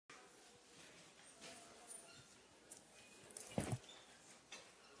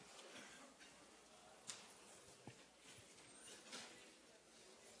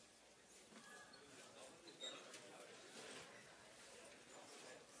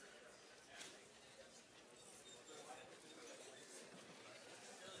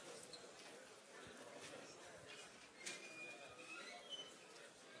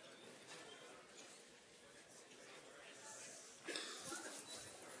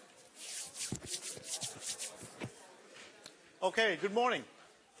Okay, good morning.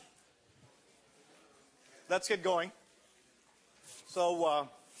 Let's get going. So,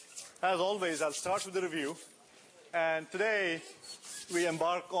 as always, I'll start with the review. And today, we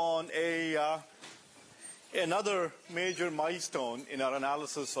embark on another major milestone in our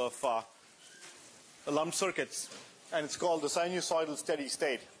analysis of lumped circuits. And it's called the sinusoidal steady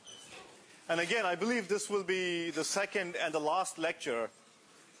state. And again, I believe this will be the second and the last lecture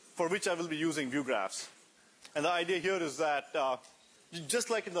for which I will be using view graphs. And the idea here is that just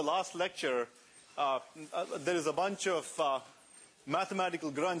like in the last lecture, there is a bunch of mathematical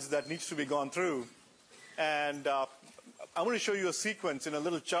grunts that needs to be gone through. And I want to show you a sequence in a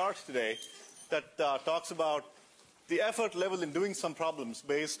little chart today that talks about the effort level in doing some problems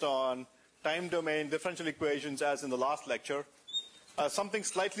based on time domain differential equations as in the last lecture. Something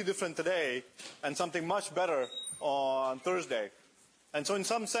slightly different today and something much better on Thursday. And so in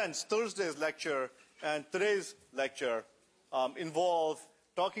some sense, Thursday's lecture and today's lecture involve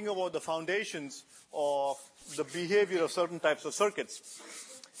talking about the foundations of the behavior of certain types of circuits.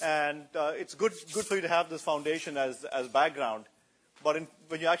 And it's good for you to have this foundation as background. But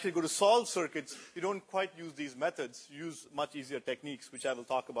when you actually go to solve circuits, you don't quite use these methods. You use much easier techniques, which I will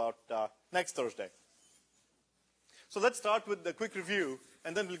talk about next Thursday. So let's start with the quick review,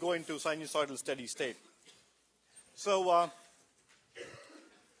 and then we'll go into sinusoidal steady state. So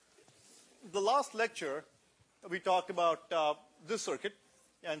the last lecture, we talked about this circuit,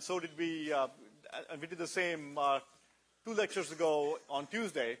 and so did we. And we did the same 2 lectures ago on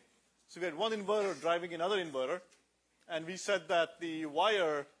Tuesday. So we had one inverter driving another inverter, and we said that the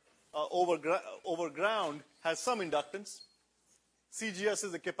wire over ground has some inductance. CGS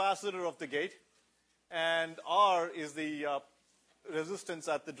is the capacitor of the gate, and R is the resistance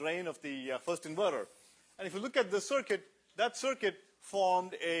at the drain of the first inverter. And if you look at the circuit, that circuit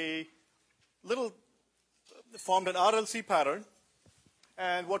formed an RLC pattern.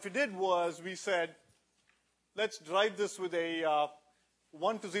 And what we did was we said, let's drive this with a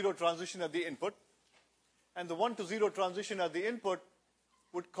 1 to 0 transition at the input. And the 1 to 0 transition at the input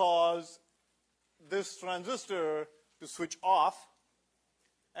would cause this transistor to switch off.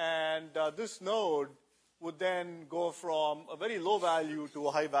 And this node would then go from a very low value to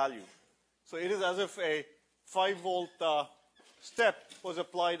a high value. So it is as if a 5-volt step was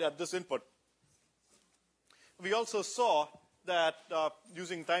applied at this input. We also saw that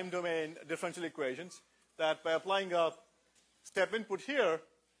using time domain differential equations, that by applying a step input here,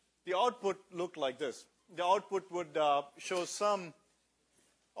 the output looked like this. The output would show some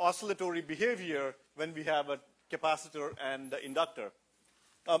oscillatory behavior when we have a capacitor and inductor.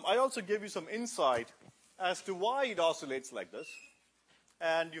 I also gave you some insight as to why it oscillates like this.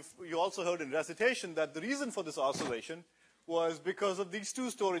 And you also heard in recitation that the reason for this oscillation was because of these 2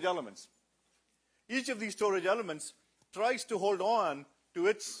 storage elements. Each of these storage elements tries to hold on to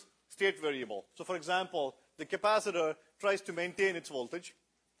its state variable. So for example, the capacitor tries to maintain its voltage,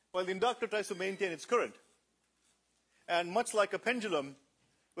 while the inductor tries to maintain its current. And much like a pendulum,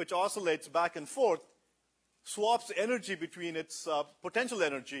 which oscillates back and forth, swaps energy between its potential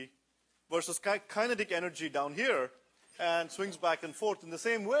energy versus kinetic energy down here, and swings back and forth. In the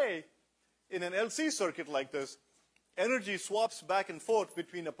same way, in an LC circuit like this, energy swaps back and forth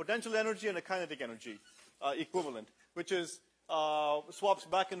between a potential energy and a kinetic energy equivalent, which is swaps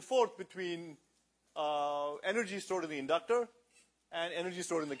back and forth between energy stored in the inductor and energy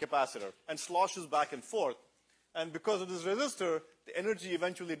stored in the capacitor, and sloshes back and forth. And because of this resistor, the energy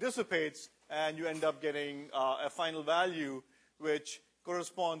eventually dissipates, and you end up getting a final value which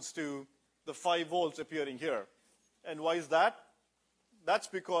corresponds to the 5 volts appearing here. And why is that? That's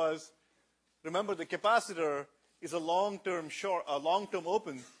because, remember, the capacitor is a long-term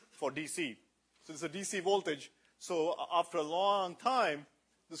open for DC. So it's a DC voltage. So after a long time,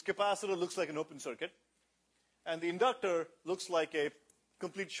 this capacitor looks like an open circuit. And the inductor looks like a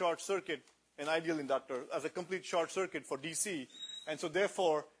complete short circuit, an ideal inductor, as a complete short circuit for DC. And so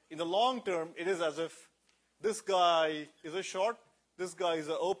therefore, in the long term, it is as if this guy is a short, this guy is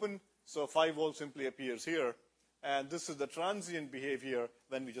an open, so 5 volts simply appears here. And this is the transient behavior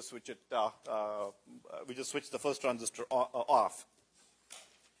when we just switch it, we just switch the first transistor off.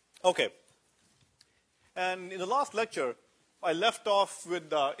 Okay. And in the last lecture, I left off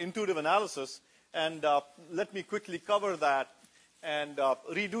with intuitive analysis, and let me quickly cover that and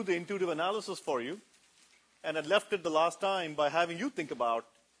redo the intuitive analysis for you. And I left it the last time by having you think about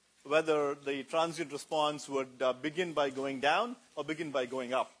whether the transient response would begin by going down or begin by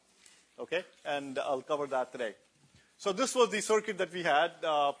going up. Okay? And I'll cover that today. So this was the circuit that we had,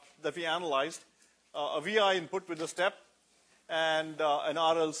 that we analyzed. A VI input with a step and an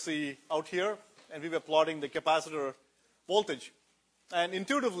RLC out here. And we were plotting the capacitor voltage. And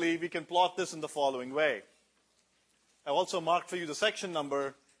intuitively, we can plot this in the following way. I've also marked for you the section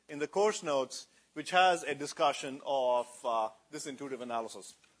number in the course notes, which has a discussion of this intuitive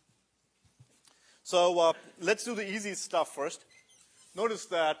analysis. So let's do the easy stuff first. Notice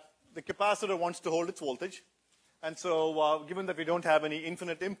that the capacitor wants to hold its voltage. And so given that we don't have any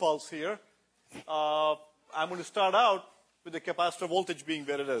infinite impulse here, I'm going to start out with the capacitor voltage being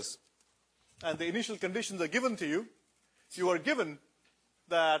where it is. And the initial conditions are given to you. You are given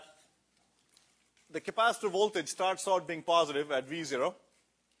that the capacitor voltage starts out being positive at V0,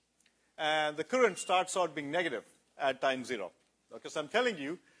 and the current starts out being negative at time 0. Okay, so I'm telling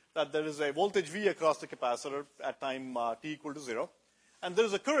you that there is a voltage V across the capacitor at time t equal to 0, and there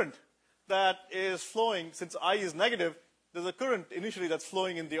is a current that is flowing. Since I is negative, there's a current initially that's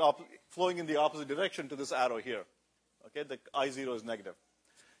flowing in the opposite direction to this arrow here. Okay, the I0 is negative.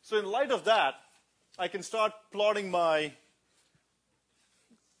 So in light of that, I can start plotting my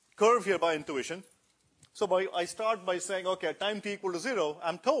curve here by intuition. So I start by saying, okay, at time t equal to 0,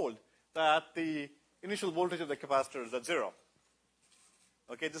 I'm told that the initial voltage of the capacitor is at 0.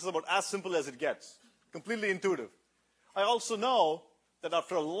 Okay, this is about as simple as it gets. Completely intuitive. I also know that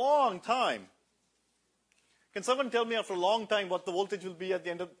after a long time, can someone tell me after a long time what the voltage will be at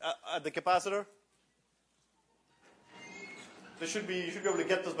the end of at the capacitor? You should be able to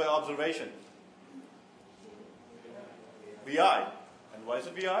get this by observation. VI. And why is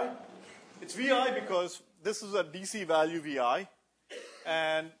it VI? It's VI because this is a DC value VI.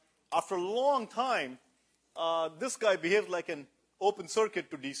 And after a long time, this guy behaved like an open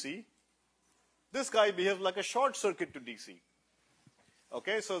circuit to DC. This guy behaved like a short circuit to DC.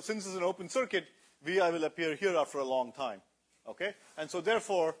 Okay, so since it's an open circuit, VI will appear here after a long time. Okay, and so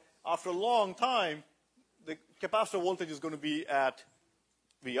therefore, after a long time, the capacitor voltage is going to be at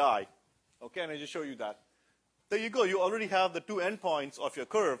VI. Okay, and I just show you that. There you go. You already have the two endpoints of your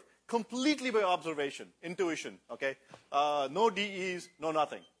curve completely by observation, intuition. Okay, no DEs, no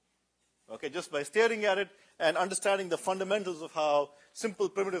nothing. Okay, just by staring at it and understanding the fundamentals of how simple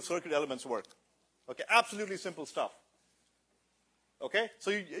primitive circuit elements work. Okay, absolutely simple stuff. Okay, so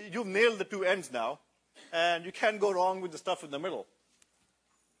you've nailed the two ends now, and you can't go wrong with the stuff in the middle.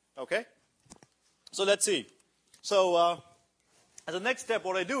 Okay, so let's see. So as a next step,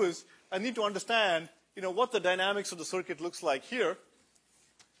 what I do is I need to understand, what the dynamics of the circuit looks like here.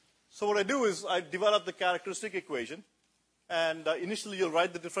 So what I do is I develop the characteristic equation, and initially you'll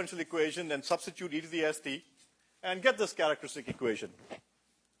write the differential equation and substitute e to the st, and get this characteristic equation.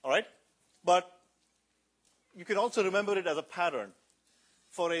 All right, but you can also remember it as a pattern.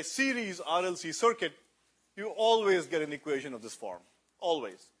 For a series RLC circuit, you always get an equation of this form.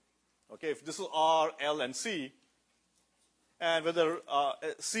 Always. Okay, if this is R, L, and C, and whether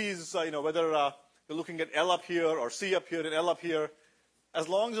C is, whether you're looking at L up here or C up here and L up here, as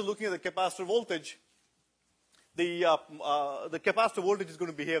long as you're looking at the capacitor voltage, the capacitor voltage is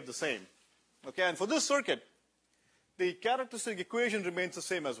going to behave the same. Okay, and for this circuit, the characteristic equation remains the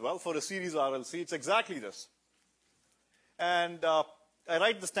same as well. For a series RLC, it's exactly this. And I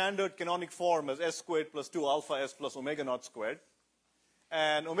write the standard canonic form as s squared plus 2 alpha s plus omega naught squared.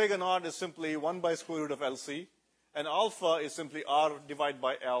 And omega naught is simply 1 by square root of LC. And alpha is simply R divided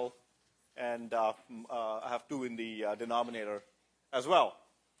by L. And I have 2 in the denominator as well.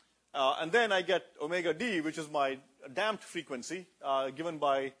 And then I get omega d, which is my damped frequency, given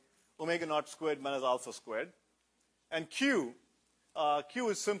by omega naught squared minus alpha squared. And Q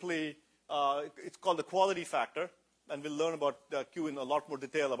is simply, it's called the quality factor. And we'll learn about Q in a lot more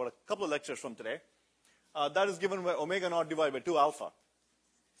detail about a couple of lectures from today. That is given by omega naught divided by 2 alpha.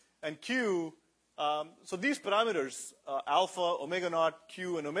 And Q, so these parameters, alpha, omega naught,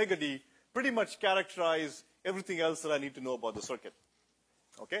 Q, and omega d, pretty much characterize everything else that I need to know about the circuit.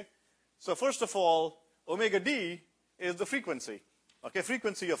 Okay? So first of all, omega d is the frequency. Okay,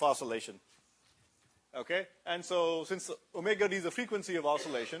 frequency of oscillation. Okay? And so since omega d is the frequency of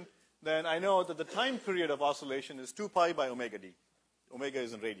oscillation, then I know that the time period of oscillation is 2 pi by omega d. Omega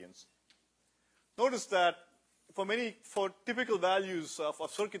is in radians. Notice that for typical values of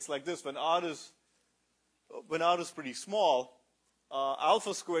circuits like this, when R is pretty small,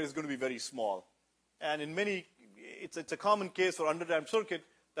 alpha squared is going to be very small. And in it's a common case for underdamped circuit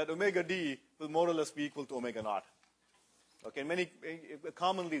that omega d will more or less be equal to omega naught. Okay,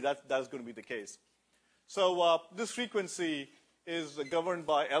 commonly that is going to be the case. So this frequency is governed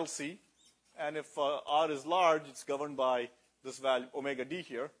by LC, and if R is large, it's governed by this value, omega d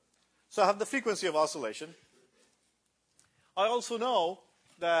here. So I have the frequency of oscillation. I also know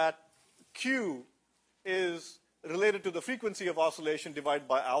that Q is related to the frequency of oscillation divided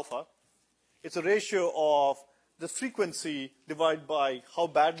by alpha. It's a ratio of the frequency divided by how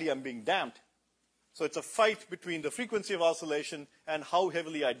badly I'm being damped. So it's a fight between the frequency of oscillation and how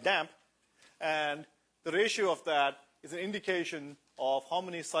heavily I damp. And the ratio of that is an indication of how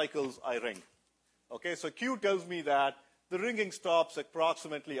many cycles I ring. Okay, so Q tells me that the ringing stops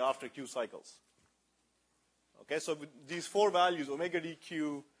approximately after Q cycles. Okay, so with these four values, omega d,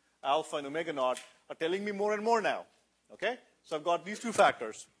 Q, alpha, and omega naught, are telling me more and more now. Okay, so I've got these two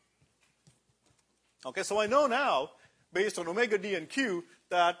factors. Okay, so I know now, based on omega d and Q,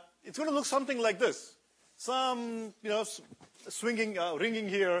 that it's going to look something like this. Some, swinging, ringing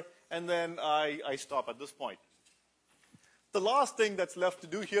here, and then I stop at this point. The last thing that's left to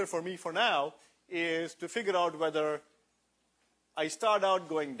do here for me for now is to figure out whether I start out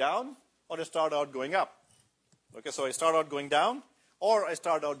going down or I start out going up. Okay, so I start out going down or I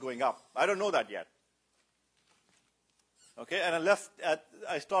start out going up. I don't know that yet. Okay, and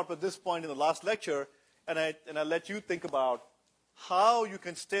I start with this point in the last lecture, and I let you think about how you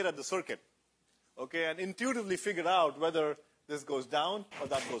can stare at the circuit, okay, and intuitively figure out whether this goes down or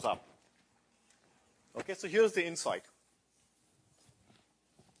that goes up. Okay, so here's the insight.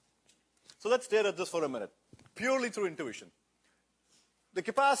 So let's stare at this for a minute, purely through intuition. The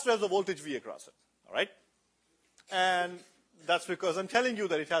capacitor has a voltage V across it, all right? And that's because I'm telling you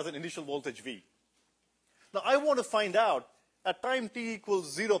that it has an initial voltage V. Now, I want to find out at time t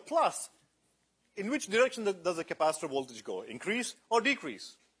equals 0 plus, in which direction does the capacitor voltage go, increase or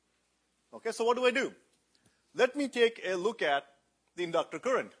decrease? Okay, so what do? Let me take a look at the inductor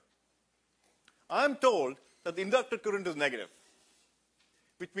current. I'm told that the inductor current is negative,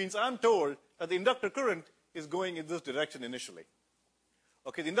 which means I'm told that the inductor current is going in this direction initially.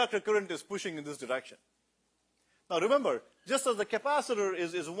 Okay, the inductor current is pushing in this direction. Now remember, just as the capacitor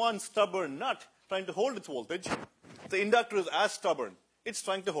is one stubborn nut trying to hold its voltage, the inductor is as stubborn. It's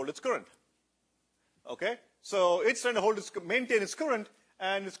trying to hold its current. Okay, so it's trying to maintain its current,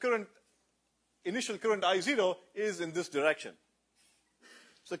 and its initial current I0 is in this direction.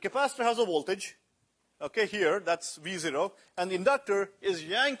 So the capacitor has a voltage, okay, here, that's V0, and the inductor is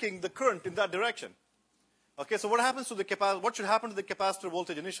yanking the current in that direction. Okay, so what should happen to the capacitor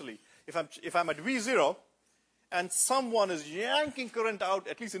voltage initially? If I'm at V0, and someone is yanking current out,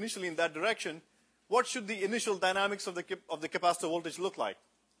 at least initially in that direction, what should the initial dynamics of the capacitor voltage look like?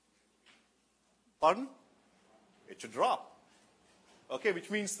 Pardon? It should drop. Okay, which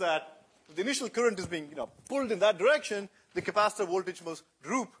means that if the initial current is being pulled in that direction, the capacitor voltage must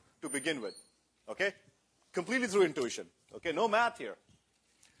droop to begin with. Okay? Completely through intuition. Okay, no math here.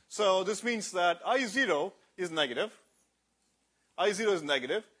 So this means that I0 is negative. I0 is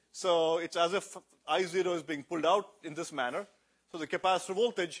negative. So it's as if I0 is being pulled out in this manner. So the capacitor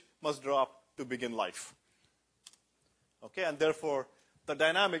voltage must drop to begin life. Okay, and therefore the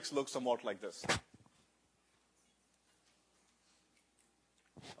dynamics look somewhat like this.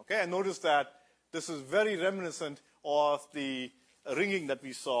 Okay, and notice that this is very reminiscent of the ringing that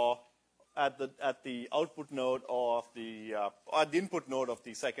we saw at the output node of at the input node of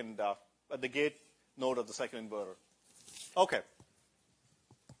the second, at the gate node of the second inverter. Okay.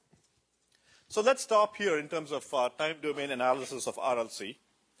 So let's stop here in terms of time domain analysis of RLC.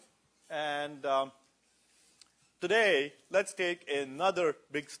 And today, let's take another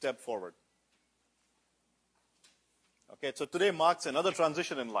big step forward. Okay, so today marks another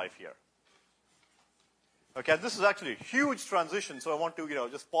transition in life here. Okay, this is actually a huge transition, so I want to,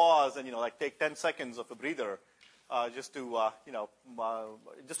 just pause and, take 10 seconds of a breather, just to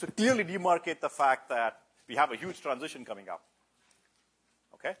clearly demarcate the fact that we have a huge transition coming up.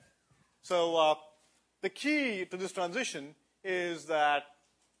 Okay? So the key to this transition is that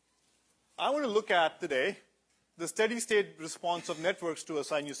I want to look at today the steady state response of networks to a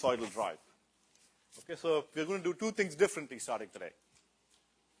sinusoidal drive. Okay, so we're going to do two things differently starting today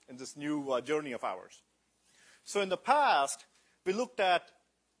in this new journey of ours. So in the past, we looked at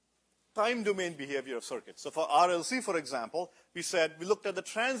time domain behavior of circuits. So for RLC, for example, we looked at the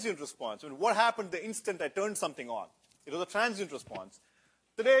transient response. I mean, what happened the instant I turned something on? It was a transient response.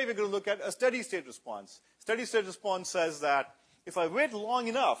 Today, we're going to look at a steady state response. Steady state response says that if I wait long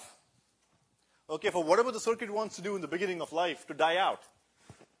enough, okay, for whatever the circuit wants to do in the beginning of life to die out,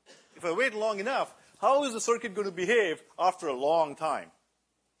 if I wait long enough, how is the circuit going to behave after a long time?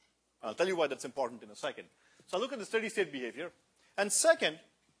 I'll tell you why that's important in a second. So I'll look at the steady state behavior. And second,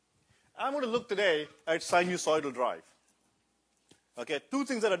 I'm going to look today at sinusoidal drive. Okay, two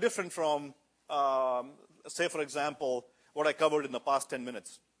things that are different from, say, for example, what I covered in the past 10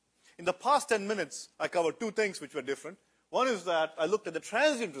 minutes. In the past 10 minutes, I covered two things which were different. One is that I looked at the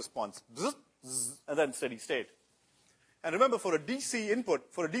transient response, zzz, zzz, and then steady state. And remember, for a DC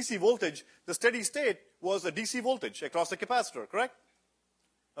input, for a DC voltage, the steady state was a DC voltage across the capacitor, correct?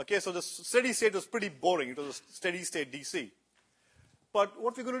 Okay, so the steady state was pretty boring. It was a steady state DC. But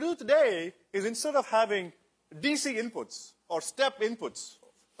what we're going to do today is instead of having DC inputs or step inputs,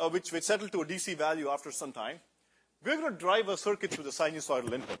 which settle to a DC value after some time, we're going to drive a circuit with a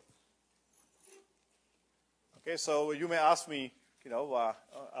sinusoidal input. Okay, so you may ask me,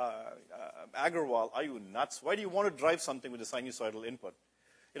 Agarwal, are you nuts? Why do you want to drive something with a sinusoidal input?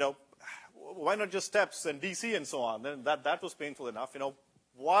 Why not just steps and DC and so on? Then that was painful enough.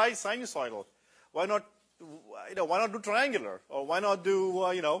 Why sinusoidal? Why not do triangular? Or why not do,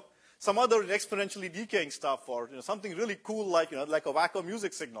 some other exponentially decaying stuff, or something really cool like a wacko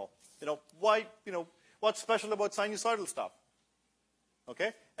music signal? Why, what's special about sinusoidal stuff?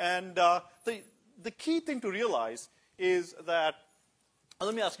 Okay? And the key thing to realize is that,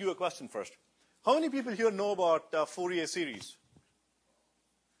 let me ask you a question first. How many people here know about Fourier series?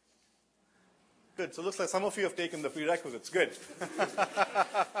 Good. So it looks like some of you have taken the prerequisites. Good.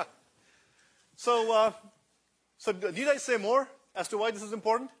 So did I say more as to why this is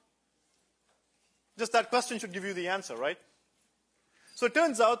important? Just that question should give you the answer, right? So it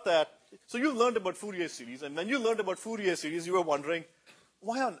turns out that, so you learned about Fourier series, and when you learned about Fourier series, you were wondering,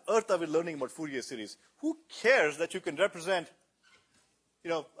 why on earth are we learning about Fourier series? Who cares that you can represent,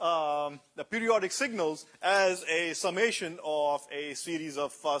 the periodic signals as a summation of a series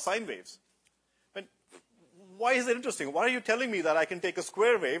of sine waves? Why is it interesting? Why are you telling me that I can take a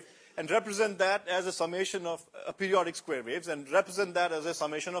square wave and represent that as a summation of periodic square waves and represent that as a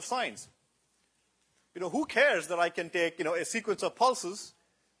summation of sines? Who cares that I can take, a sequence of pulses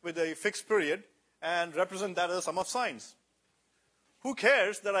with a fixed period and represent that as a sum of sines? Who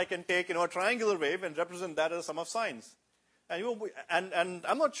cares that I can take, a triangular wave and represent that as a sum of sines? And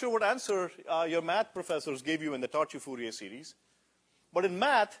I'm not sure what answer your math professors gave you when they taught you Fourier series. But in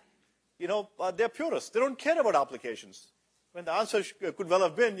math, they're purists. They don't care about applications. When the answer could well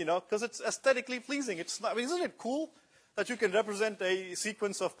have been, because it's aesthetically pleasing. It's not, isn't it cool that you can represent a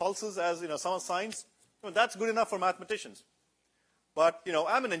sequence of pulses as, sum of sines? That's good enough for mathematicians. But,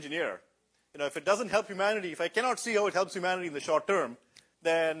 I'm an engineer. If it doesn't help humanity, if I cannot see how it helps humanity in the short term,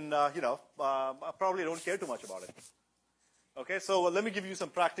 then, I probably don't care too much about it. Okay, so let me give you some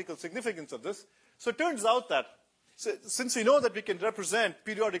practical significance of this. So it turns out that since we know that we can represent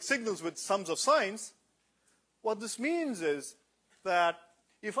periodic signals with sums of sines, what this means is that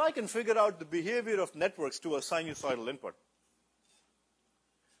if I can figure out the behavior of networks to a sinusoidal input,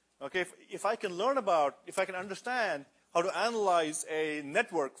 okay, if I can understand how to analyze a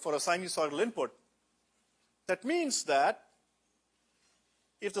network for a sinusoidal input, that means that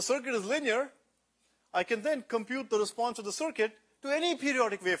if the circuit is linear, I can then compute the response of the circuit to any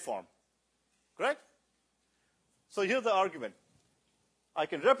periodic waveform. Correct? So here's the argument. I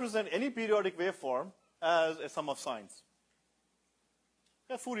can represent any periodic waveform as a sum of sines.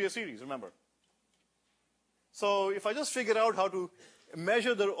 Fourier series, remember. So if I just figure out how to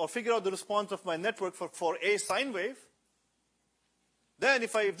measure or figure out the response of my network for a sine wave, then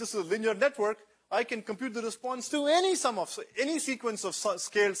if this is a linear network, I can compute the response to any sequence of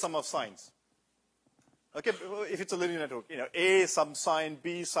scaled sum of sines. Okay, if it's a linear network, A some sine,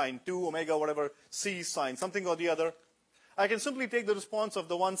 B sine 2, omega, whatever, C sine, something or the other. I can simply take the response of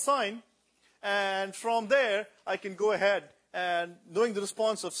the one sine, and from there, I can go ahead and, knowing the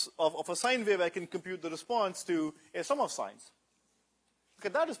response of a sine wave, I can compute the response to a sum of sines. Okay,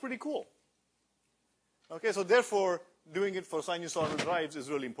 that is pretty cool. Okay, so therefore, doing it for sinusoidal drives is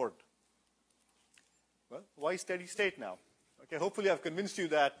really important. Well, why steady state now? Okay, hopefully I've convinced you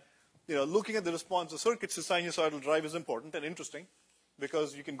that looking at the response of circuits to sinusoidal drive is important and interesting,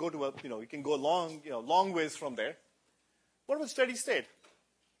 because you can go to you can go long ways from there. What about steady state?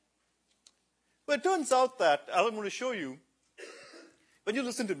 Well, it turns out that, I'm going to show you, when you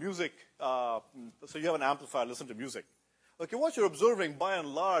listen to music, so you have an amplifier, listen to music. Okay, what you're observing by and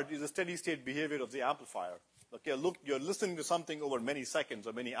large is the steady state behavior of the amplifier. Okay, look, you're listening to something over many seconds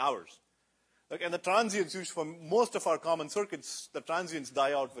or many hours. Okay, and the transients, usually for most of our common circuits, the transients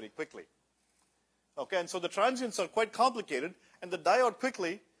die out very quickly. Okay, and so the transients are quite complicated, and they die out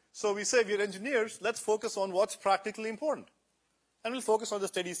quickly. So we say, we're engineers, let's focus on what's practically important. And we'll focus on the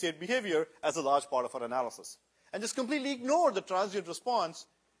steady state behavior as a large part of our analysis. And just completely ignore the transient response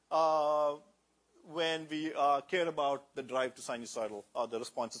when we care about the drive to sinusoidal, or the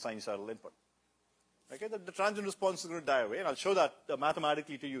response to sinusoidal input. Okay, the transient response is going to die away, and I'll show that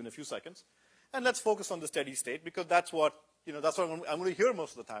mathematically to you in a few seconds. And let's focus on the steady state, because that's what I'm going to hear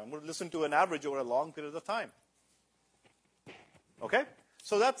most of the time. I'm going to listen to an average over a long period of time. Okay?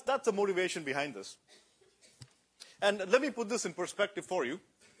 So that's the motivation behind this. And let me put this in perspective for you.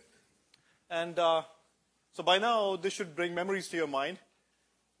 And so by now, this should bring memories to your mind.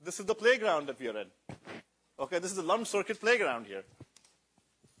 This is the playground that we are in. Okay, this is the lump circuit playground here.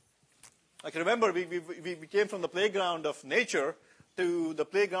 I can remember we came from the playground of nature to the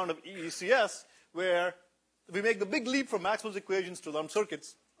playground of ECS, where we make the big leap from Maxwell's equations to lump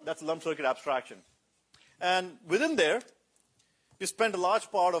circuits. That's lump circuit abstraction. And within there, we spent a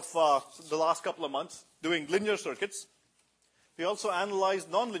large part of the last couple of months doing linear circuits. We also analyzed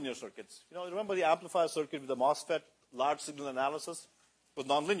nonlinear circuits. You know, remember the amplifier circuit with the MOSFET, large signal analysis, was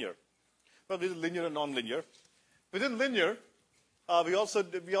nonlinear. Well, we did linear and nonlinear. Within linear, we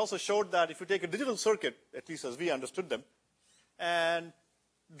also showed that if you take a digital circuit, at least as we understood them, and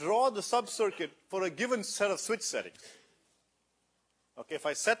draw the sub-circuit for a given set of switch settings. Okay, if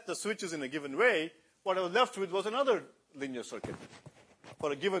I set the switches in a given way, what I was left with was another linear circuit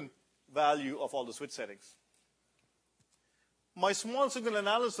for a given value of all the switch settings. My small signal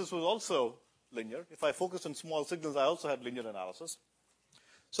analysis was also linear. If I focused on small signals, I also had linear analysis.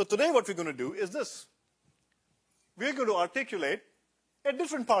 So today what we're going to do is this. We're going to articulate a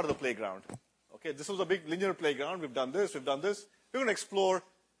different part of the playground. Okay, this was a big linear playground. We've done this, we've done this. We're going to explore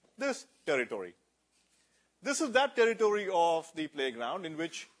this territory. This is that territory of the playground in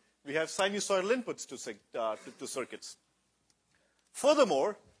which we have sinusoidal inputs to circuits.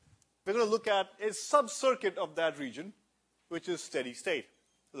 Furthermore, we're going to look at a sub-circuit of that region, which is steady state.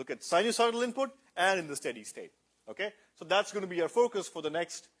 Look at sinusoidal input and in the steady state. Okay, so that's going to be our focus for the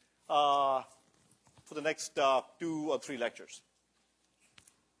next 2 or 3 lectures.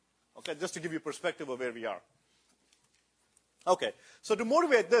 Okay, just to give you a perspective of where we are. Okay, so to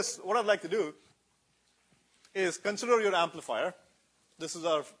motivate this, what I'd like to do is consider your amplifier. This is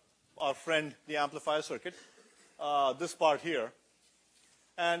our friend, the amplifier circuit, this part here.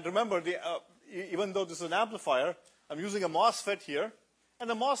 And remember, even though this is an amplifier, I'm using a MOSFET here. And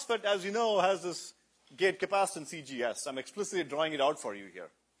the MOSFET, as you know, has this gate capacitance EGS. I'm explicitly drawing it out for you here.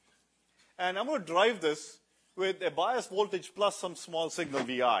 And I'm going to drive this with a bias voltage plus some small signal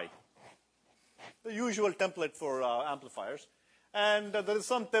VI, the usual template for amplifiers. And there is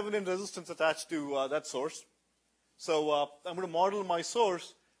some Thevenin resistance attached to that source. So I'm going to model my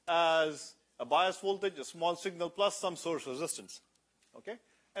source as a bias voltage, a small signal, plus some source resistance. Okay?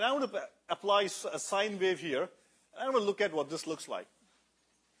 And I'm going to apply a sine wave here. And I'm going to look at what this looks like.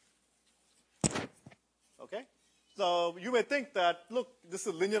 Okay? So you may think that, look, this is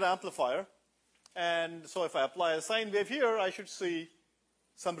a linear amplifier. And so if I apply a sine wave here, I should see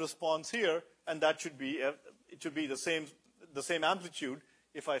some response here. And that should be, it should be the same amplitude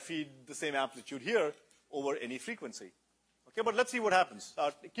if I feed the same amplitude here over any frequency. Okay, but let's see what happens.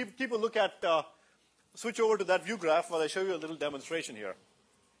 Keep a look at, switch over to that view graph while I show you a little demonstration here.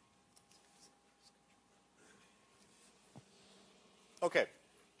 Okay.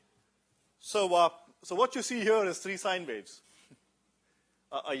 So what you see here is 3 sine waves.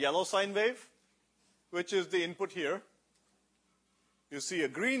 A yellow sine wave, which is the input here. You see a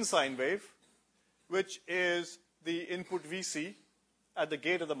green sine wave, which is the input VC at the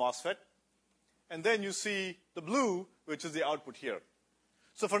gate of the MOSFET. And then you see the blue, which is the output here.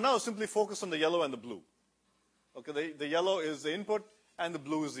 So for now, simply focus on the yellow and the blue. Okay, the yellow is the input, and the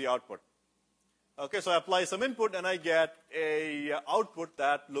blue is the output. Okay, so I apply some input, and I get a output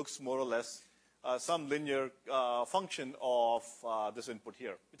that looks more or less some linear function of this input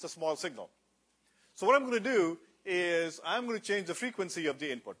here. It's a small signal. So what I'm going to do is I'm going to change the frequency of the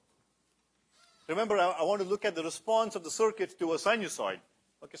input. Remember, I want to look at the response of the circuit to a sinusoid.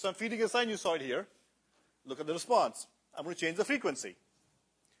 Okay, so I'm feeding a sinusoid here. Look at the response. I'm going to change the frequency.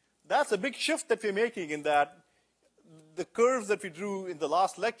 That's a big shift that we're making in that the curves that we drew in the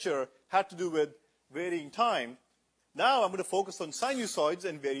last lecture had to do with varying time. Now I'm going to focus on sinusoids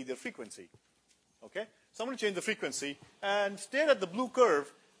and vary their frequency. Okay? So I'm going to change the frequency and stare at the blue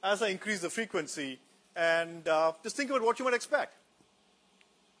curve as I increase the frequency, and just think about what you might expect.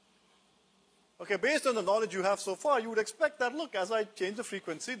 Okay, based on the knowledge you have so far, you would expect that, look, as I change the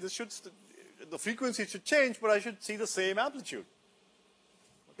frequency, the frequency should change, but I should see the same amplitude.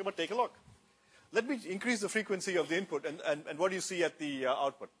 Okay, but take a look. Let me increase the frequency of the input, and what do you see at the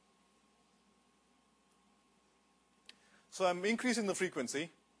output? So I'm increasing the frequency.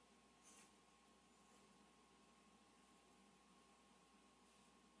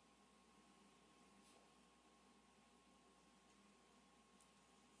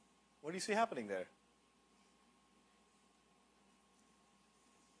 What do you see happening there?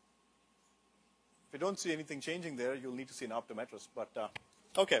 If you don't see anything changing there, you'll need to see an optometrist. But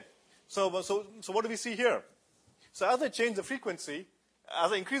okay, so what do we see here? So as I change the frequency,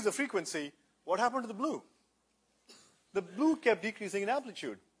 as I increase the frequency, what happened to the blue? the blue kept decreasing in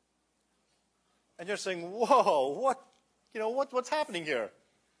amplitude. And you're saying, whoa, what's happening here?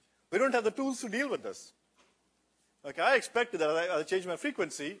 We don't have the tools to deal with this. Okay, I expected that I'll change my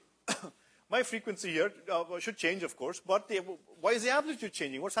frequency. My frequency here should change, of course, but why is the amplitude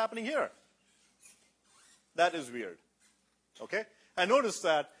changing? What's happening here? That is weird. Okay? And notice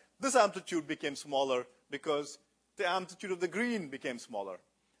that this amplitude became smaller because the amplitude of the green became smaller.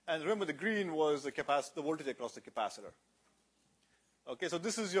 And remember, the green was the voltage across the capacitor. Okay, so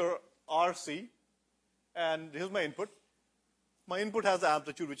this is your RC, and here's my input. My input has the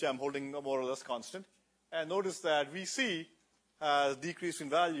amplitude, which I'm holding more or less constant. And notice that VC has decreased in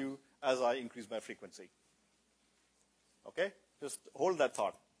value as I increase my frequency. Okay? Just hold that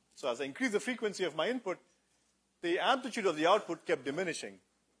thought. So as I increase the frequency of my input, the amplitude of the output kept diminishing.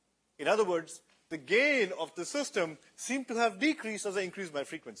 In other words, the gain of the system seemed to have decreased as I increased my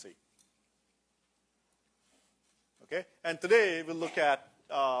frequency. Okay? And today we'll look at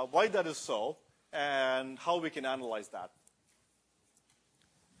why that is so and how we can analyze that.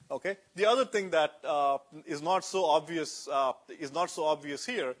 Okay? The other thing that is not so obvious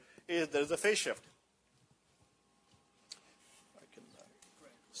here is there is a phase shift.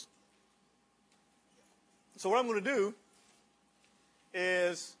 So what I'm going to do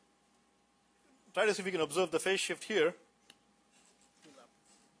is try to see if we can observe the phase shift here.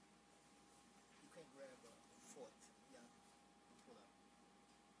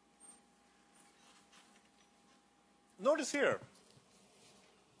 Notice here,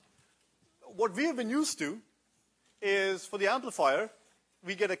 what we have been used to is for the amplifier,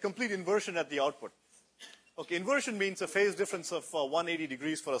 we get a complete inversion at the output. Okay, inversion means a phase difference of 180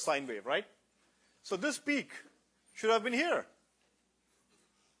 degrees for a sine wave, right? So this peak should have been here.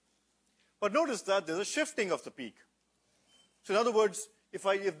 But notice that there's a shifting of the peak. So in other words, if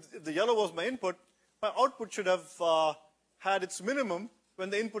the yellow was my input, my output should have had its minimum when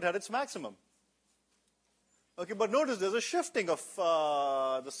the input had its maximum. Okay, but notice there's a shifting of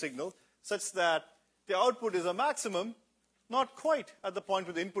the signal such that the output is a maximum, not quite at the point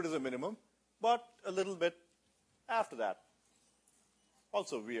where the input is a minimum, but a little bit after that.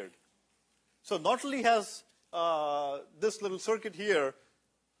 Also weird. So not only has this little circuit here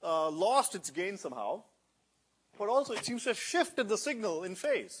lost its gain somehow, but also it seems to have shifted the signal in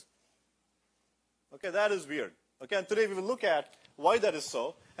phase. Okay, that is weird. Okay, and today we will look at why that is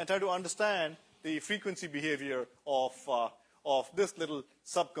so and try to understand the frequency behavior of this little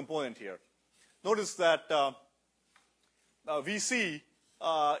subcomponent here. Notice that VC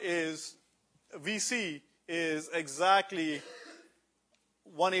is exactly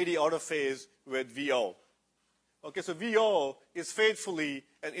 180 out of phase with VO. Okay, so VO is faithfully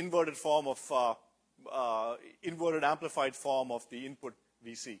an inverted form of inverted amplified form of the input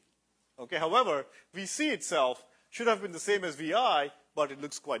VC. Okay, however, VC itself should have been the same as VI, but it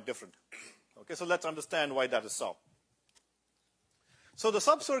looks quite different. Okay, so let's understand why that is so. So the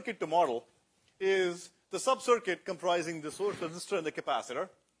sub-circuit to model is the sub-circuit comprising the source resistor and the capacitor.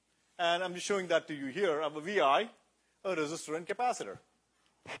 And I'm just showing that to you here. I have a VI, a resistor, and capacitor.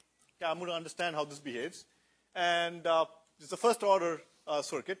 Okay, I'm going to understand how this behaves. And it's a first order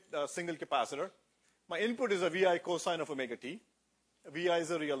circuit, a single capacitor. My input is a VI cosine of omega t. VI is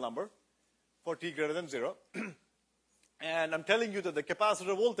a real number for t greater than 0. And I'm telling you that the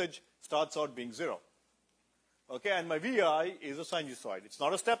capacitor voltage starts out being 0. Okay, and my VI is a sinusoid. It's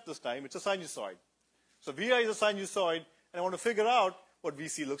not a step this time, it's a sinusoid. So VI is a sinusoid, and I want to figure out what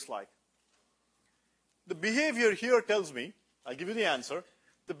VC looks like. The behavior here tells me, I'll give you the answer,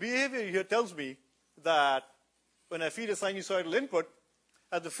 the behavior here tells me that when I feed a sinusoidal input,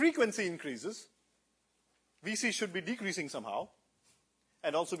 as the frequency increases, VC should be decreasing somehow,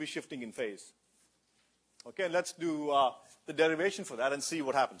 and also be shifting in phase. Okay, let's do the derivation for that and see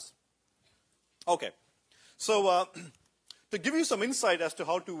what happens. Okay, so to give you some insight as to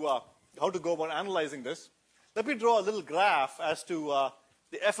how to go about analyzing this, let me draw a little graph as to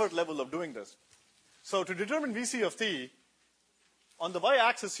the effort level of doing this. So to determine VC of t, on the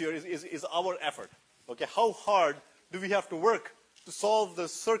y-axis here is our effort. Okay, how hard do we have to work to solve the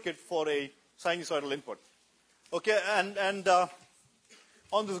circuit for a sinusoidal input? Okay, and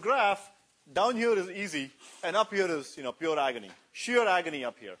on this graph, down here is easy, and up here is pure agony, sheer agony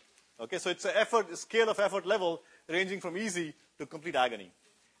up here. Okay, so it's a scale of effort level ranging from easy to complete agony.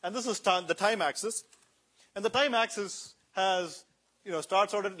 And this is the time axis, and the time axis has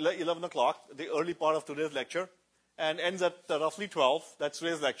starts out at 11 o'clock, the early part of today's lecture, and ends at roughly 12. That's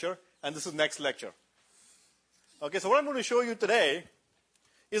today's lecture, and this is next lecture. Okay, so what I'm going to show you today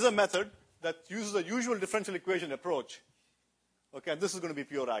is a method that uses a usual differential equation approach. Okay, and this is going to be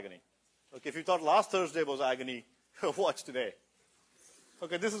pure agony. Okay, if you thought last Thursday was agony, watch today.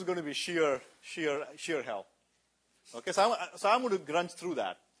 Okay, this is going to be sheer hell. Okay, so I'm going to grunge through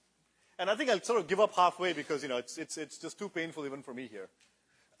that. And I think I'll sort of give up halfway because, it's just too painful even for me here.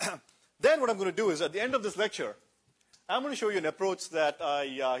 Then what I'm going to do is at the end of this lecture, I'm going to show you an approach that I,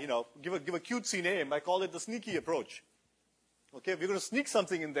 give a cutesy name. I call it the sneaky approach. Okay, if you're going to sneak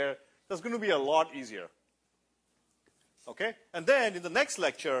something in there, that's going to be a lot easier. Okay, and then in the next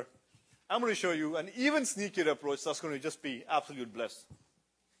lecture, I'm going to show you an even sneakier approach that's going to just be absolute bliss.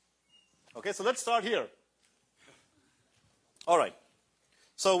 Okay, so let's start here. All right.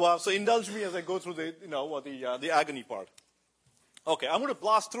 So indulge me as I go through the agony part. Okay, I'm going to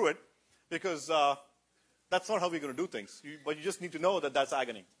blast through it because that's not how we're going to do things. But you just need to know that that's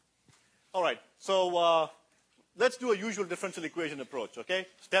agony. All right, so let's do a usual differential equation approach, okay?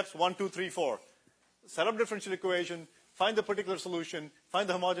 Steps 1, 2, 3, 4. Set up differential equation, find the particular solution, find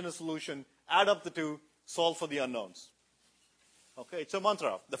the homogeneous solution, add up the two, solve for the unknowns. Okay, it's a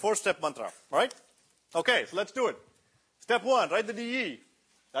mantra, the 4-step mantra, right? Okay, so let's do it. Step 1, write the DE.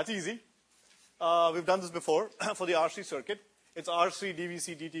 That's easy. We've done this before for the RC circuit. It's RC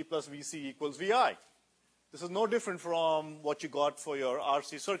dVC dt plus VC equals VI. This is no different from what you got for your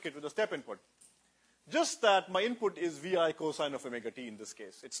RC circuit with a step input. Just that my input is VI cosine of omega t in this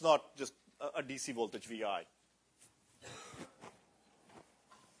case. It's not just a DC voltage VI.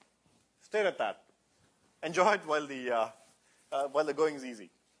 Stare at that. Enjoy it while the going is easy.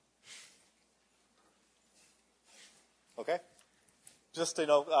 Okay? Just,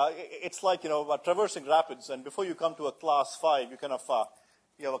 it's like, traversing rapids, and before you come to a class 5, you kind of,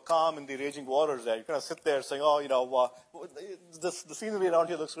 you have a calm in the raging waters there. You kind of sit there saying, the scenery around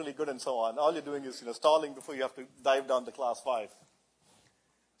here looks really good and so on. All you're doing is, stalling before you have to dive down to class 5.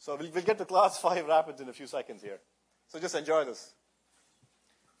 So we'll get to class 5 rapids in a few seconds here. So just enjoy this.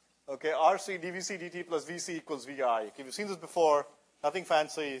 Okay, RC dVC dt plus VC equals VI. Okay, you've seen this before. Nothing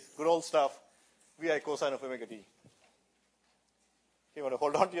fancy. Good old stuff. VI cosine of omega t. You want to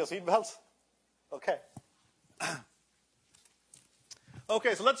hold on to your seatbelts? Okay.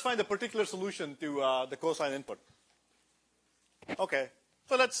 Okay, so let's find a particular solution to the cosine input. Okay,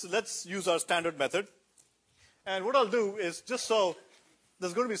 so let's use our standard method. And what I'll do is, just so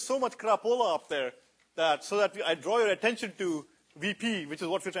there's going to be so much crapola up there, so that I draw your attention to VP, which is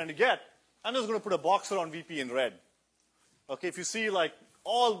what we're trying to get, I'm just going to put a box around VP in red. Okay, if you see like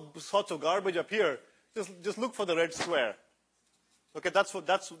all sorts of garbage up here, just look for the red square. Okay, that's what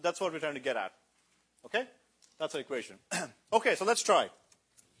we're trying to get at. Okay, that's our equation. Okay, so let's try.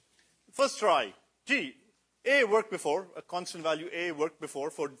 First try. Gee, A worked before, a constant value A worked before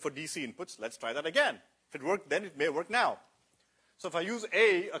for DC inputs. Let's try that again. If it worked then, it may work now. So if I use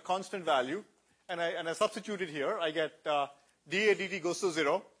A constant value, and I substitute it here, I get dA dt goes to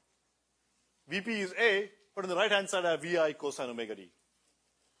 0. VP is A, but on the right-hand side I have VI cosine omega t.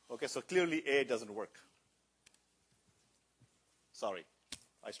 Okay, so clearly A doesn't work. Sorry,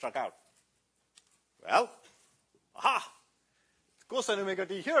 I struck out. Well, aha! Cosine omega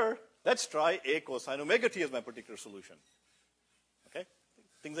t here, let's try A cosine omega t as my particular solution. Okay?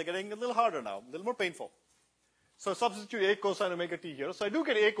 Things are getting a little harder now, a little more painful. So substitute A cosine omega t here. So I do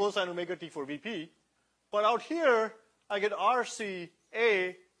get A cosine omega t for VP, but out here I get RC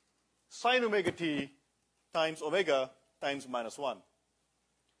A sine omega t times omega times -1.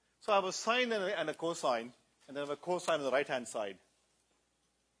 So I have a sine and a cosine, and then I have a cosine on the right-hand side.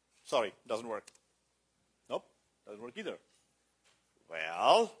 Sorry, doesn't work. Nope, doesn't work either.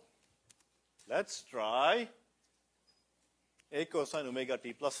 Well, let's try A cosine omega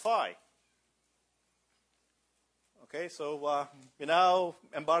t plus phi. Okay, so we're now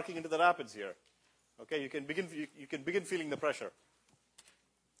embarking into the rapids here. Okay, you can begin feeling the pressure.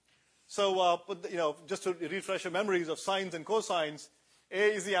 So, just to refresh your memories of sines and cosines,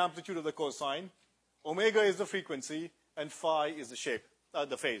 A is the amplitude of the cosine, omega is the frequency, and phi is the shape,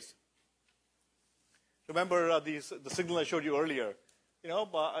 the phase. Remember the signal I showed you earlier.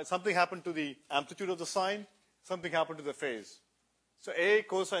 Something happened to the amplitude of the sine, something happened to the phase. So A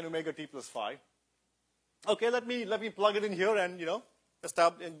cosine omega t plus phi. Okay, let me plug it in here and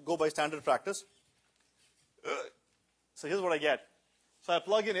go by standard practice. So here's what I get. So I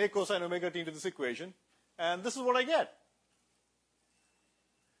plug in A cosine omega t into this equation, and this is what I get.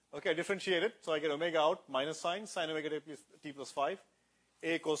 Okay, I differentiate it, so I get omega out minus sine omega t plus 5.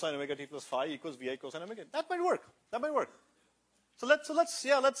 A cosine omega t plus phi equals VI cosine omega. That might work. That might work. So let's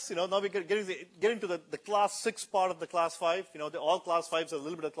now we get into the class 6 part of the class 5. All class 5s are a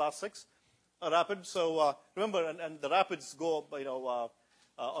little bit of class 6 rapid. So remember, and the rapids go on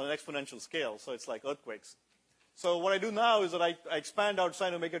an exponential scale, so it's like earthquakes. So what I do now is that I expand out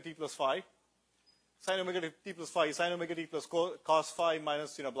sine omega t plus phi. Sine omega t plus phi, sine omega t plus cos phi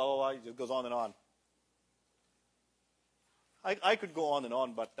minus, blah, blah, blah. It just goes on and on. I could go on and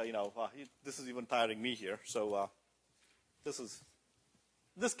on, but, this is even tiring me here. So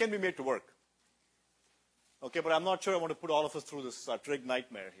this can be made to work. Okay, but I'm not sure I want to put all of us through this trig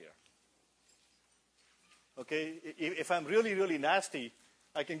nightmare here. Okay, if I'm really, really nasty,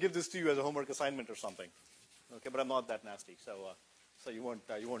 I can give this to you as a homework assignment or something. Okay, but I'm not that nasty, so you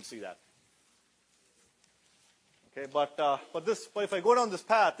won't see that. Okay, but if I go down this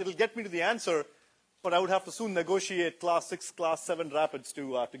path, it'll get me to the answer, but I would have to soon negotiate class 6, class 7 rapids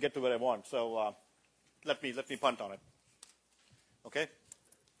to get to where I want. So let me punt on it. Okay,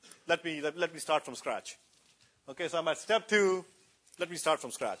 let me start from scratch. Okay, so I'm at step 2. Let me start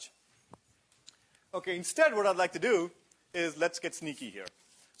from scratch. Okay, instead what I'd like to do is let's get sneaky here.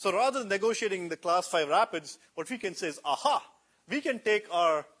 So rather than negotiating the class 5 rapids, what we can say is, aha, we can take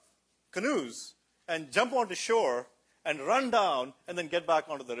our canoes and jump onto shore and run down and then get back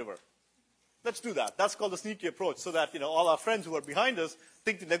onto the river. Let's do that. That's called the sneaky approach, so that all our friends who are behind us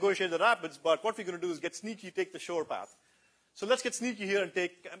think to negotiate the rapids, but what we're going to do is get sneaky, take the shore path. So let's get sneaky here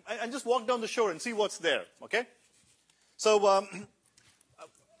and just walk down the shore and see what's there, okay? So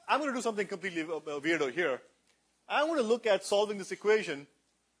I'm going to do something completely weirdo here. I'm going to look at solving this equation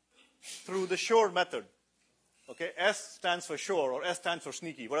through the shore method. Okay, S stands for shore, or S stands for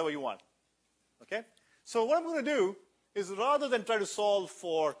sneaky, whatever you want. Okay? So what I'm going to do is, rather than try to solve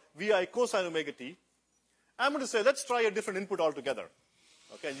for VI cosine omega t, I'm going to say, let's try a different input altogether.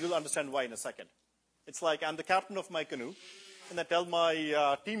 Okay, and you'll understand why in a second. It's like I'm the captain of my canoe, and I tell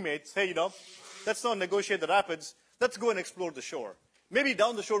my teammates, hey, let's not negotiate the rapids. Let's go and explore the shore. Maybe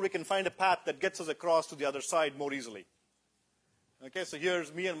down the shore we can find a path that gets us across to the other side more easily. Okay, so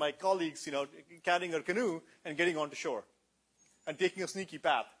here's me and my colleagues, carrying our canoe and getting onto shore and taking a sneaky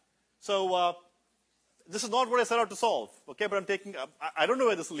path. So this is not what I set out to solve. Okay, but I don't know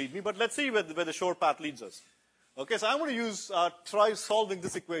where this will lead me, but let's see where the shore path leads us. Okay, so I'm going to try solving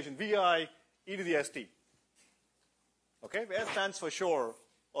this equation, VI e to the st. Okay, S stands for shore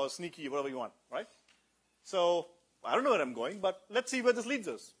or sneaky, whatever you want, right? So I don't know where I'm going, but let's see where this leads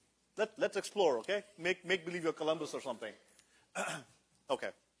us. Let's explore, okay? Make believe you're Columbus or something. Okay.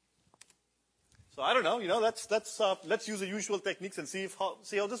 So I don't know, let's use the usual techniques and see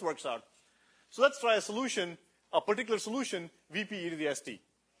how this works out. So let's try a particular solution, Vp e to the st.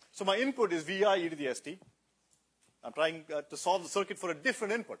 So my input is Vi e to the st. I'm trying to solve the circuit for a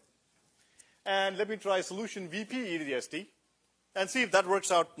different input. And let me try a solution Vp e to the st and see if that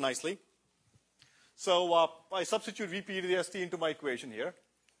works out nicely. So I substitute Vp e to the st into my equation here.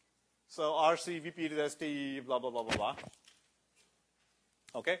 So Rc Vp e to the st, blah, blah, blah, blah, blah.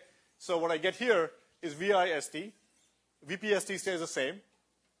 Okay? So what I get here is Vi st. Vp st stays the same.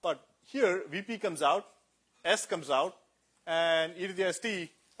 But here, Vp comes out, S comes out, and e to the st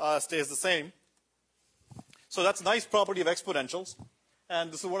stays the same. So that's a nice property of exponentials.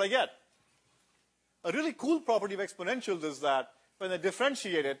 And this is what I get. A really cool property of exponentials is that when I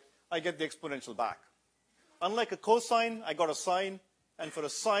differentiate it, I get the exponential back. Unlike a cosine, I got a sine, and for a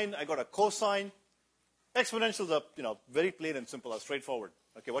sine, I got a cosine. Exponentials are, very plain and simple, straightforward.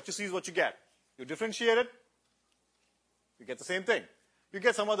 Okay, what you see is what you get. You differentiate it, you get the same thing. You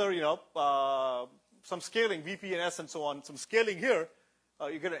get some other, some scaling, Vp and S and so on, some scaling here.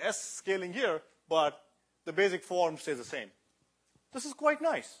 You get an S scaling here, but the basic form stays the same. This is quite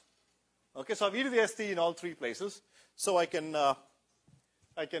nice. Okay, so I've e to the st in all 3 places, so I can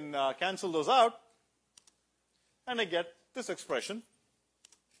cancel those out, and I get this expression,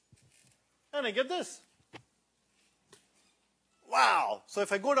 and I get this. Wow! So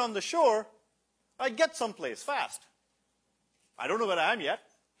if I go down the shore, I get someplace fast. I don't know where I am yet,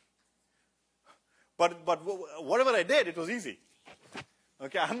 but whatever I did, it was easy.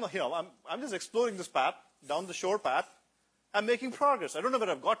 Okay, I'm just exploring this path, down the shore path. I'm making progress. I don't know where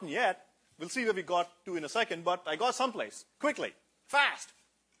I've gotten yet. We'll see where we got to in a second, but I got someplace quickly, fast.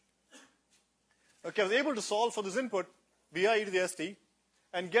 Okay, I was able to solve for this input, Vi e to the st,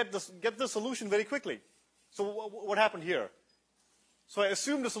 and get the solution very quickly. So what happened here? So I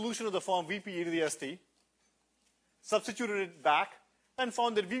assumed the solution of the form Vp e to the st, substituted it back, and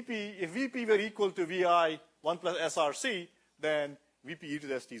found that if Vp were equal to Vi 1 plus SRC, then Vp e to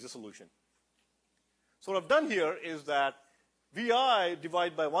the st is a solution. So what I've done here is that Vi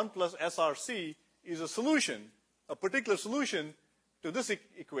divided by 1 plus SRC is a solution, a particular solution to this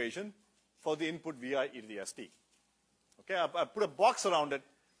equation for the input Vi e to the st. Okay, I put a box around it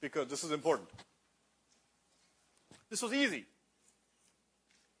because this is important. This was easy.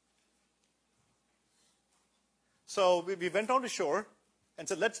 So we went on to shore and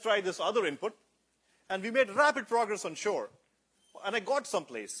said, let's try this other input. And we made rapid progress on shore. And I got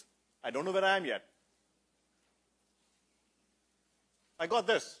someplace. I don't know where I am yet. I got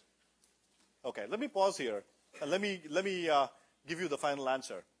this. Okay, let me pause here, and let me give you the final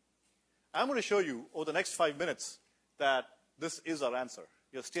answer. I'm going to show you over the next 5 minutes that this is our answer.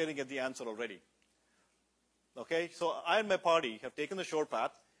 You're staring at the answer already. Okay, so I and my party have taken the shore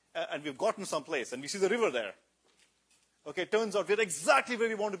path, and we've gotten someplace, and we see the river there. Okay, it turns out we're exactly where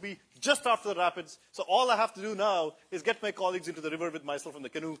we want to be, just after the rapids. So all I have to do now is get my colleagues into the river with myself in the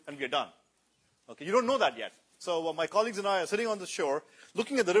canoe, and we're done. Okay, you don't know that yet. So my colleagues and I are sitting on the shore,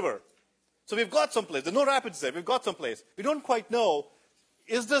 looking at the river. So we've got someplace. There's no rapids there. We've got someplace. We don't quite know,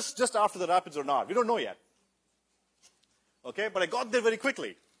 is this just after the rapids or not? We don't know yet. Okay, but I got there very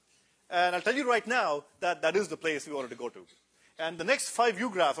quickly. And I'll tell you right now that that is the place we wanted to go to. And the next 5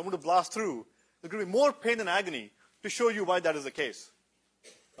 U-graphs I'm going to blast through, there's going to be more pain and agony to show you why that is the case.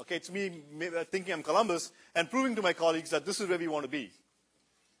 Okay, it's me thinking I'm Columbus and proving to my colleagues that this is where we want to be.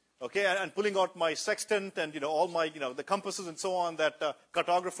 Okay, and pulling out my sextant and, all my, the compasses and so on that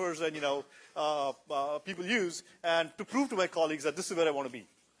cartographers and, people use, and to prove to my colleagues that this is where I want to be.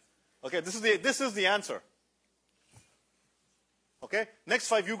 Okay, this is the answer. Okay, next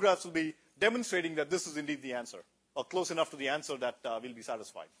 5 U-graphs will be demonstrating that this is indeed the answer, or close enough to the answer that we'll be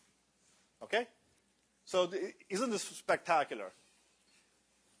satisfied. Okay, so isn't this spectacular?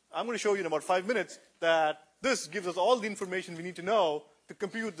 I'm going to show you in about 5 minutes that this gives us all the information we need to know to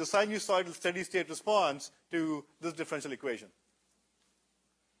compute the sinusoidal steady-state response to this differential equation.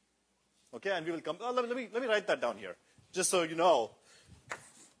 Okay, and we will come. Let me write that down here, just so you know.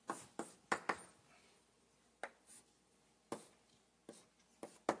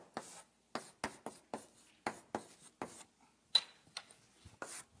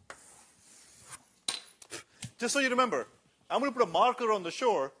 Just so you remember, I'm going to put a marker on the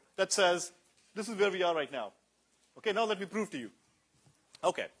shore that says, this is where we are right now. Okay, now let me prove to you.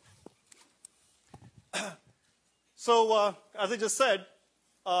 Okay. So, as I just said,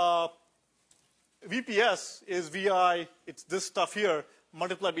 VPS is VI, it's this stuff here,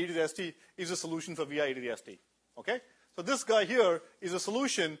 multiplied by e to the st, is a solution for VI e to the st. Okay? So this guy here is a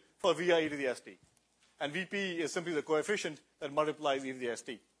solution for VI e to the st. And VP is simply the coefficient that multiplies e to the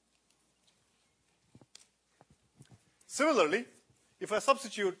st. Similarly, if I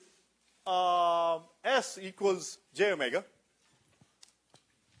substitute S equals j omega,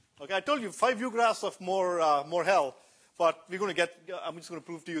 okay, I told you 5 U-graphs of more hell, but we're going to I'm just going to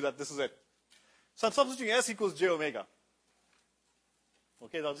prove to you that this is it. So I'm substituting S equals j omega.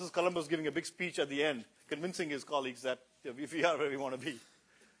 Okay, now this is Columbus giving a big speech at the end, convincing his colleagues that we are where we want to be.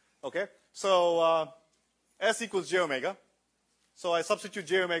 Okay, so S equals j omega. So I substitute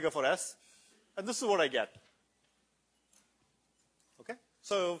j omega for S, and this is what I get. Okay,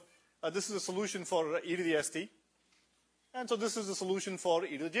 so this is a solution for e to the st. And so this is the solution for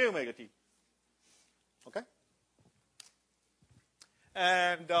e to the j omega t. Okay?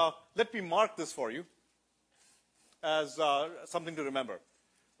 And let me mark this for you as something to remember.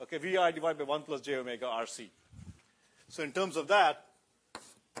 Okay, Vi divided by 1 plus j omega Rc. So in terms of that,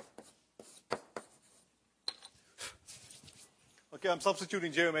 okay, I'm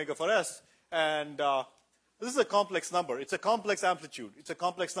substituting j omega for S, and this is a complex number. It's a complex amplitude. It's a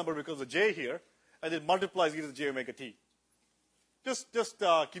complex number because of the j here, and it multiplies e to the j omega t. Just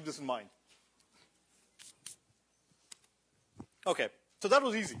keep this in mind. Okay, so that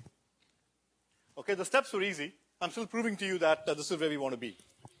was easy. Okay, the steps were easy. I'm still proving to you that this is where we want to be.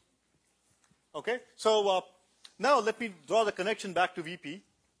 Okay, so now let me draw the connection back to VP.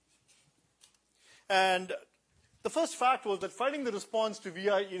 And the first fact was that finding the response to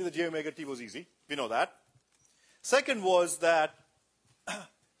VI e to the j omega t was easy. We know that. Second was that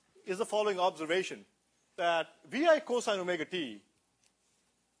is the following observation, that VI cosine omega t,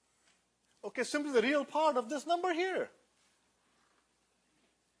 okay, simply the real part of this number here.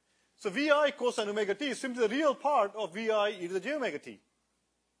 So VI cosine omega t is simply the real part of VI e to the j omega t.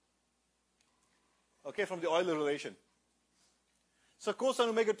 Okay, from the Euler relation. So cosine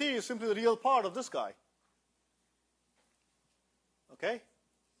omega t is simply the real part of this guy. Okay?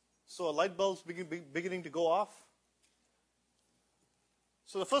 So a light bulb's beginning to go off.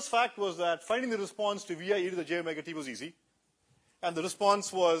 So the first fact was that finding the response to VI e to the j omega t was easy. And the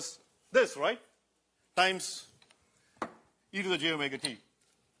response was this, right? Times e to the j omega t.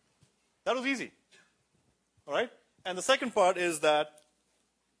 That was easy. All right? And the second part is that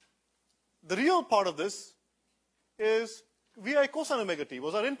the real part of this is VI cosine omega t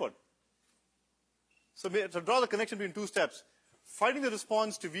was our input. So to draw the connection between 2 steps, finding the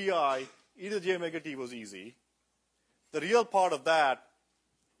response to VI e to the j omega t was easy. The real part of that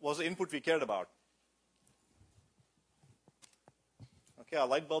was the input we cared about. Okay, our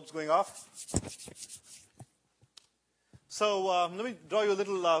light bulb's going off. So let me draw you a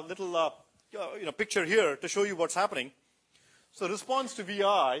little picture here to show you what's happening. So response to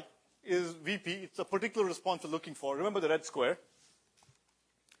VI is VP. It's a particular response we're looking for. Remember the red square.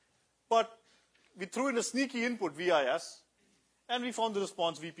 But we threw in a sneaky input, VIS, and we found the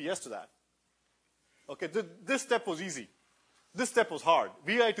response VPS to that. Okay, this step was easy. This step was hard.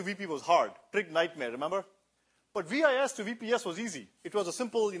 VI to VP was hard. Trig nightmare, remember? But VIS to VPS was easy. It was a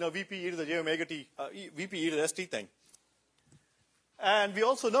simple, VP e to the j omega t, VP e to the st thing. And we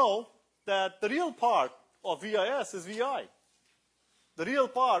also know that the real part of VIS is VI. The real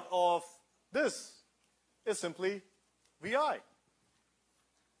part of this is simply VI.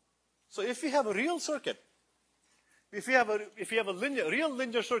 So if we have a real circuit, if we have a real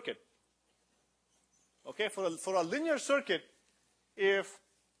linear circuit, okay, for a linear circuit, if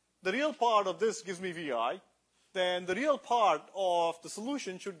the real part of this gives me VI, then the real part of the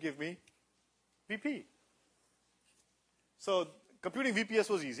solution should give me VP. So computing VPS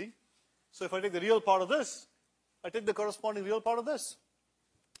was easy. So if I take the real part of this, I take the corresponding real part of this.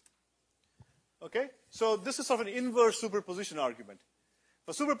 Okay? So this is sort of an inverse superposition argument.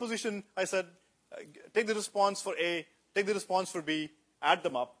 For superposition, I said, take the response for A, take the response for B, add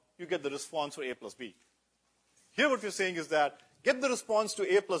them up, you get the response for A plus B. Here what we're saying is that get the response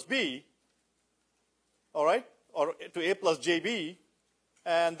to A plus B, all right, or to A plus JB,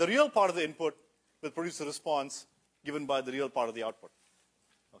 and the real part of the input will produce a response given by the real part of the output.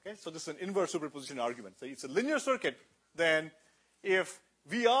 Okay, so this is an inverse superposition argument. So it's a linear circuit, then if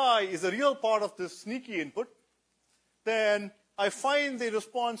VI is the real part of this sneaky input, then I find the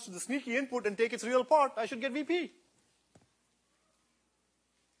response to the sneaky input and take its real part, I should get VP.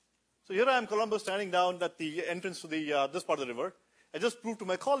 So here I am, Columbus, standing down at the entrance to this part of the river. I just proved to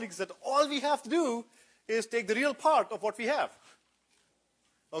my colleagues that all we have to do is take the real part of what we have.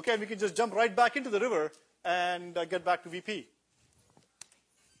 Okay, and we can just jump right back into the river and get back to VP.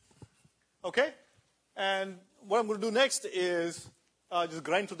 Okay? And what I'm going to do next is just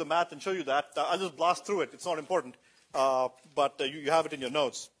grind through the math and show you that. I'll just blast through it. It's not important. But you have it in your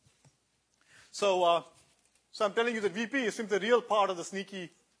notes. So I'm telling you that VP is simply the real part of the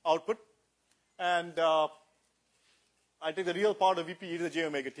sneaky output. And I take the real part of VP e to the j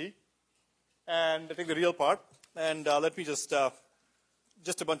omega t. And I take the real part. And let me just a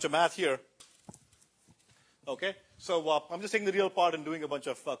bunch of math here. Okay? So I'm just taking the real part and doing a bunch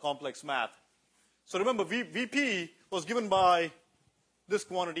of complex math. So remember, VP was given by this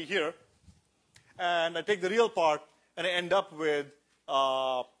quantity here. And I take the real part, and I end up with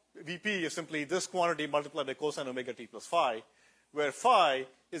VP is simply this quantity multiplied by cosine omega t plus phi, where phi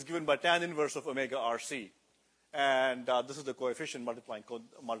is given by tan inverse of omega RC. And this is the coefficient multiplying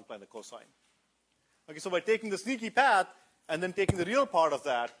the cosine. Okay, so by taking the sneaky path and then taking the real part of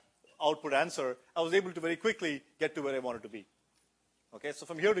that output answer, I was able to very quickly get to where I wanted to be. Okay, so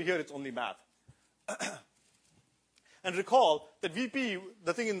from here to here, it's only math. And recall that VP,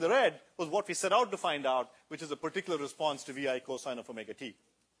 the thing in the red, was what we set out to find out, which is a particular response to VI cosine of omega t.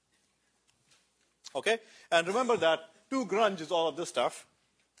 Okay? And remember that 2 grunge is all of this stuff.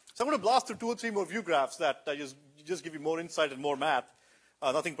 So I'm going to blast through 2 or 3 more view graphs that just give you more insight and more math,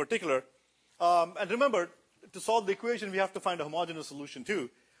 nothing particular. And remember, to solve the equation, we have to find a homogeneous solution too.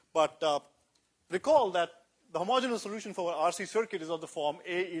 But recall that the homogeneous solution for our RC circuit is of the form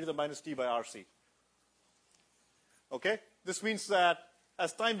A e to the minus t by RC. Okay? This means that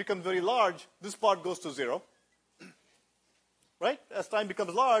as time becomes very large, this part goes to 0. Right? As time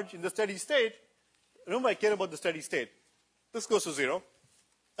becomes large in the steady state, remember I care about the steady state. This goes to 0.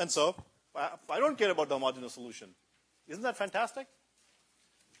 And so, I don't care about the homogeneous solution. Isn't that fantastic?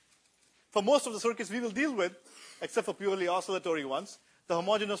 For most of the circuits we will deal with, except for purely oscillatory ones, the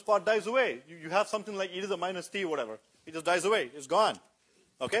homogeneous part dies away. You have something like e to the minus t or whatever. It just dies away. It's gone.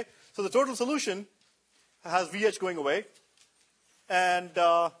 Okay? So the total solution has VH going away. And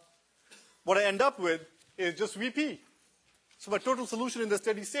what I end up with is just VP. So my total solution in the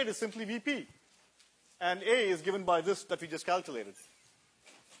steady state is simply VP. And A is given by this that we just calculated.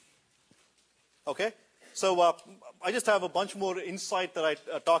 Okay? So I just have a bunch more insight that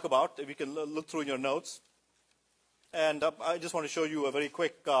I talk about that we can look through in your notes. And I just want to show you a very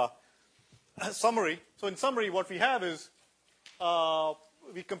quick summary. So in summary, what we have is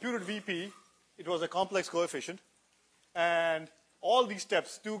we computed VP. It was a complex coefficient. And all these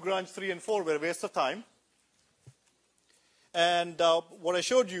steps, 2, grunge, 3, and 4, were a waste of time. And what I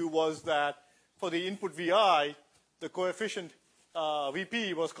showed you was that for the input VI, the coefficient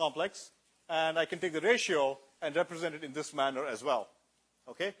VP was complex. And I can take the ratio and represent it in this manner as well.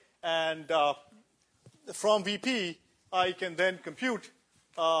 Okay? And from VP, I can then compute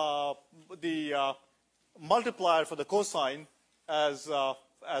the multiplier for the cosine as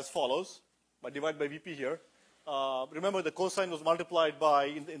follows, by divide by VP here. Remember, the cosine was multiplied by,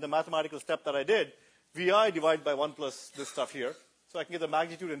 in the mathematical step that I did, VI divided by 1 plus this stuff here. So I can get the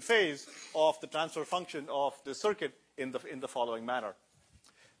magnitude and phase of the transfer function of the circuit in the following manner.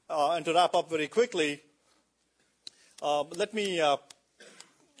 And to wrap up very quickly, I'm going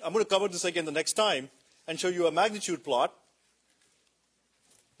to cover this again the next time and show you a magnitude plot.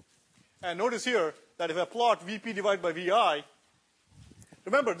 And notice here that if I plot VP divided by VI,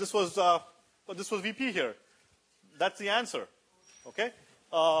 remember this was VP here. That's the answer. Okay?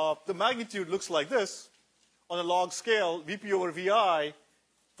 The magnitude looks like this. On a log scale, VP over VI,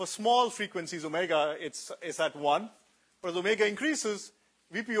 for small frequencies omega, it's at 1. But as omega increases,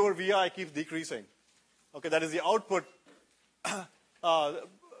 VP over VI keeps decreasing. Okay, that is the output.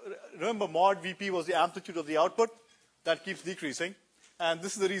 Remember, mod VP was the amplitude of the output. That keeps decreasing. And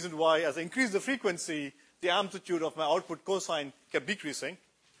this is the reason why, as I increase the frequency, the amplitude of my output cosine kept decreasing.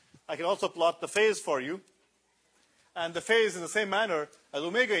 I can also plot the phase for you. And the phase, in the same manner, as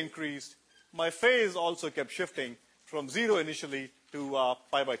omega increased, my phase also kept shifting from 0 initially to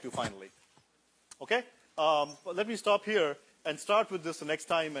pi by 2 finally. Okay? Let me stop here and start with this the next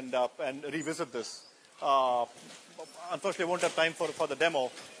time and revisit this. Unfortunately, I won't have time for the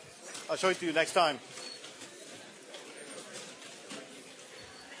demo. I'll show it to you next time.